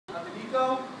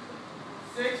abanico.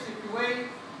 6, shift your weight.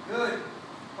 Good.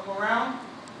 Come around.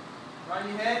 Around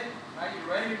your head. All right,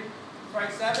 you ready?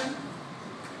 Strike 7.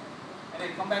 And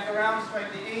then come back around,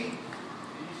 strike the 8. And you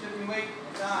shift your weight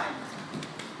and 9.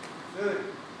 Good.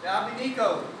 The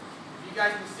abanico. If you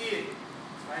guys can see it.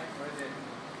 Right there.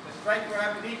 The strike for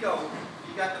abanico.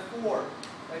 You got the 4.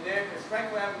 Right there. The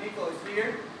strike for abanico is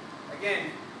here. Again.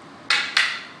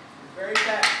 It's very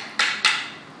fast.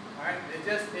 Alright,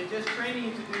 they're just training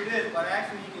you to do this, but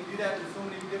actually you can do that in so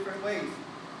many different ways.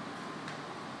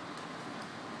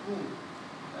 Boom.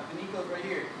 The abanico is right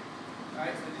here.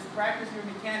 Alright, so just practice your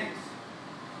mechanics.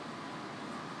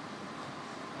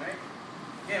 Alright?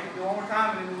 Again, we'll do one more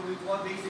time and then we'll do 12 basic.